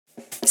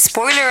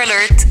Spoiler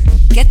alert!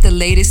 Get the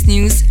latest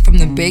news from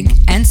the big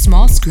and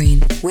small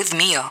screen with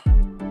Mio.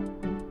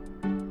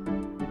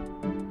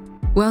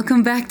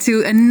 Welcome back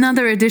to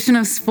another edition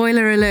of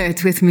Spoiler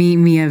Alert with me,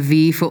 Mia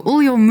V, for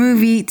all your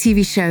movie,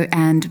 TV show,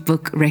 and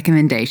book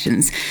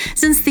recommendations.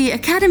 Since the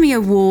Academy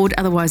Award,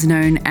 otherwise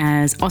known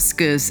as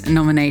Oscars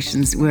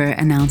nominations, were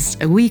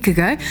announced a week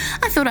ago,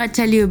 I thought I'd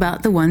tell you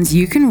about the ones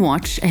you can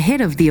watch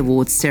ahead of the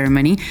awards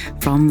ceremony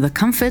from the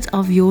comfort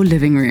of your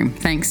living room,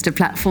 thanks to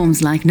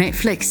platforms like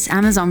Netflix,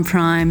 Amazon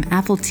Prime,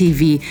 Apple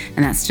TV,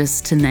 and that's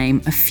just to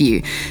name a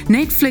few.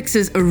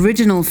 Netflix's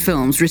original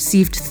films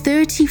received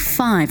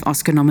 35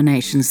 Oscar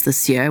nominations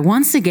this year,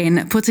 once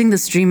again putting the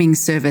streaming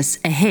service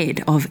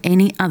ahead of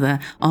any other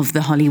of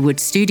the Hollywood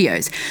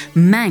studios.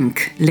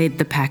 Mank led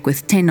the pack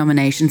with 10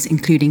 nominations,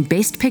 including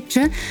Best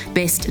Picture,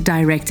 Best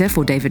Director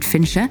for David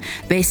Fincher,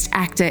 Best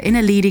Actor in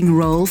a Leading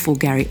Role for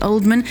Gary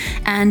Oldman,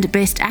 and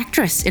Best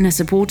Actress in a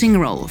Supporting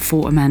Role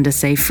for Amanda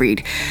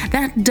Seyfried.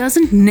 That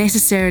doesn't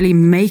necessarily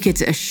make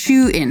it a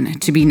shoo-in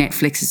to be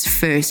Netflix's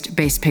first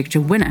Best Picture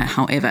winner,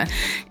 however.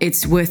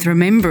 It's worth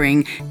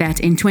remembering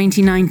that in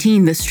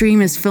 2019, the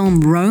streamer's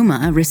film Roma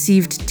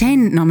received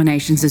 10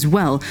 nominations as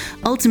well,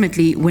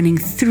 ultimately winning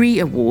 3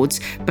 awards,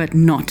 but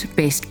not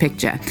Best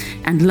Picture.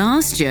 And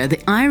last year,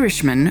 The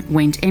Irishman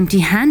went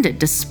empty-handed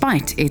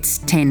despite its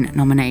 10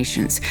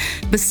 nominations.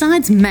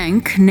 Besides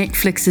Mank,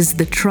 Netflix's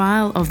The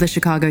Trial of the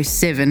Chicago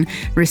 7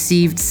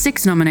 received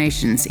 6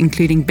 nominations,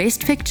 including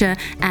Best Picture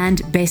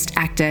and Best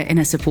Actor in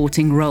a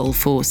Supporting Role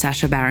for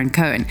Sacha Baron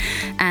Cohen.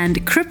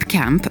 And Crip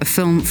Camp, a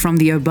film from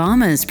the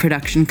Obamas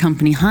production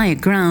company Higher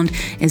Ground,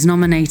 is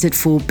nominated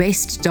for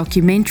Best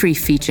Documentary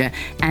feature,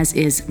 as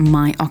is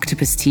My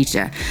Octopus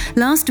Teacher.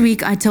 Last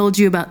week, I told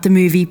you about the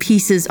movie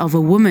Pieces of a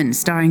Woman,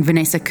 starring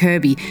Vanessa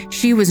Kirby.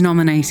 She was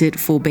nominated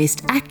for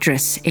Best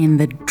Actress in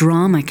the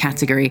Drama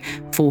category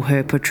for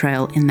her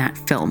portrayal in that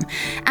film.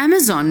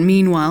 Amazon,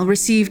 meanwhile,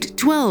 received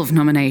 12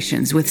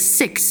 nominations, with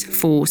 6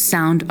 for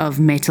Sound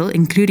of Metal,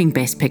 including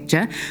Best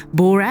Picture,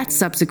 Borat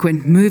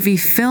Subsequent Movie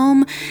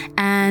Film,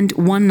 and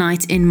One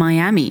Night in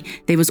Miami.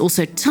 There was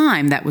also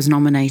Time that was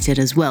nominated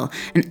as well.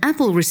 And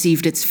Apple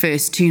received its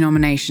first 2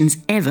 nominations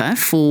ever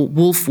for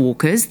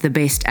Wolfwalkers, the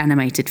Best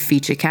Animated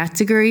Feature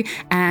category,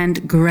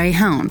 and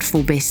Greyhound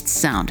for Best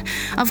Sound.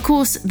 Of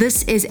course,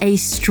 this is a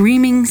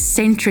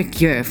streaming-centric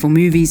year for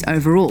movies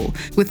overall.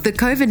 With the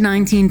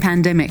COVID-19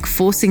 pandemic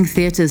forcing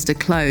theaters to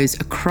close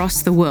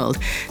across the world,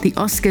 the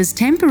Oscars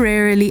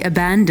temporarily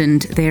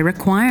abandoned their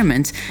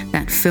requirement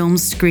that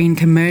films screen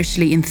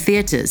commercially in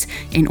theaters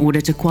in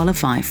order to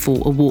qualify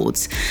for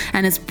awards.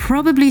 And it's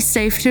probably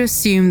safe to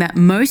assume that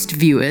most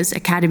viewers,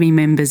 Academy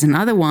members and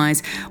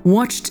otherwise,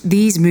 watched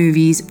these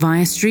movies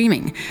via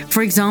streaming.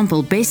 For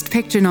example, Best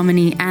Picture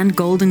nominee and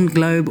Golden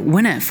Globe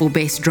winner for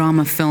Best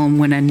Drama Film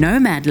winner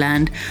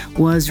Nomadland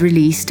was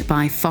released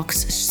by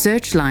Fox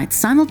Searchlight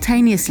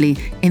simultaneously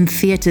in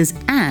theaters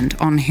and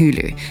on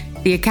Hulu.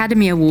 The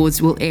Academy Awards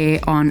will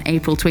air on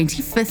April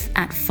 25th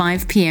at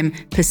 5 p.m.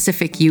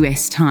 Pacific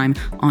US time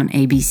on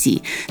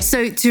ABC.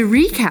 So to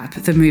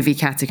recap the movie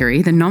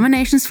category, the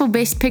nominations for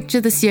Best Picture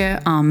this year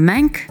are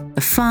Mank,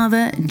 The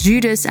Father,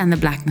 Judas and the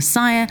Black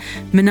Messiah,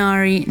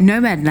 Minari,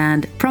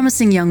 Nomadland,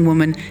 Promising Young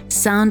Woman,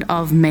 Sound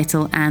of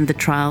Metal, and The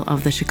Trial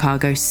of the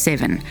Chicago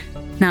 7.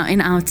 Now,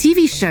 in our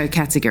TV show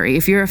category,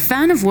 if you're a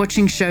fan of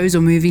watching shows or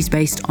movies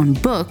based on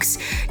books,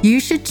 you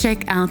should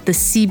check out the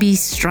CB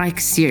Strike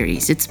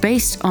series. It's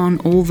based on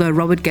all the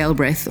Robert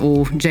Galbraith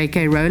or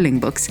J.K. Rowling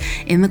books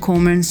in the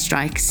Cormoran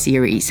Strike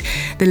series.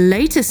 The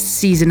latest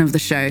season of the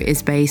show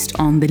is based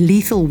on the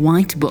Lethal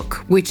White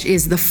book, which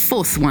is the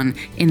 4th one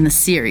in the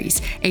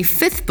series. A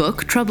 5th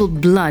book, Troubled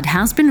Blood,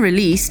 has been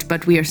released,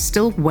 but we are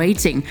still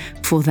waiting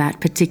for that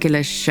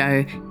particular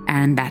show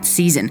and that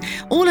season.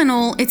 All in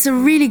all, it's a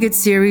really good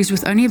series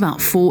with only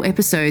about 4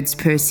 episodes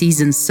per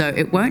season, so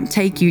it won't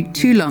take you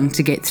too long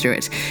to get through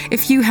it.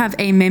 If you have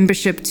a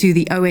membership to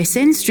the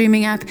OSN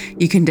streaming app,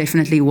 you can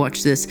definitely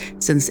watch this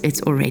since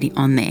it's already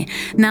on there.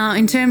 Now,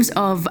 in terms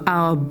of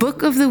our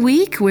book of the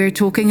week, we're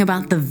talking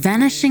about The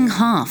Vanishing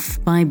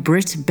Half by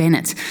Brit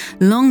Bennett.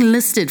 Long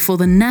listed for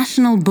the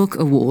National Book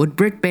Award,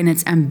 Brit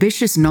Bennett's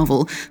ambitious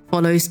novel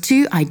follows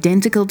 2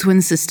 identical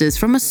twin sisters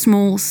from a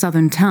small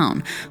southern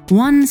town.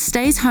 One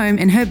stays home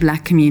in her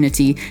black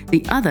community,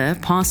 the other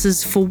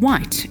passes for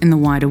white in the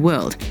wider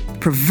world.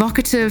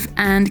 Provocative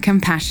and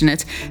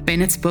compassionate,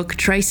 Bennett's book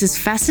traces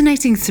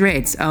fascinating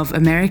threads of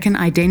American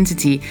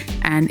identity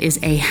and is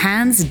a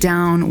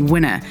hands-down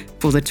winner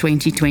for the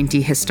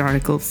 2020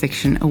 Historical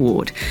Fiction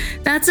Award.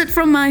 That's it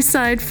from my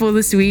side for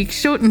this week.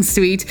 Short and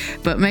sweet,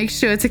 but make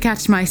sure to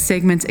catch my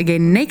segment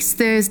again next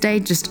Thursday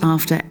just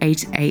after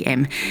 8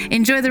 a.m.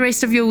 Enjoy the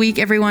rest of your week,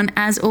 everyone.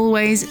 As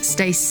always,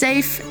 stay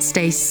safe,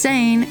 stay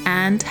sane,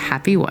 and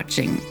happy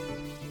watching.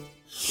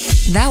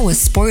 That was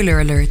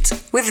Spoiler Alert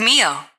with Mio.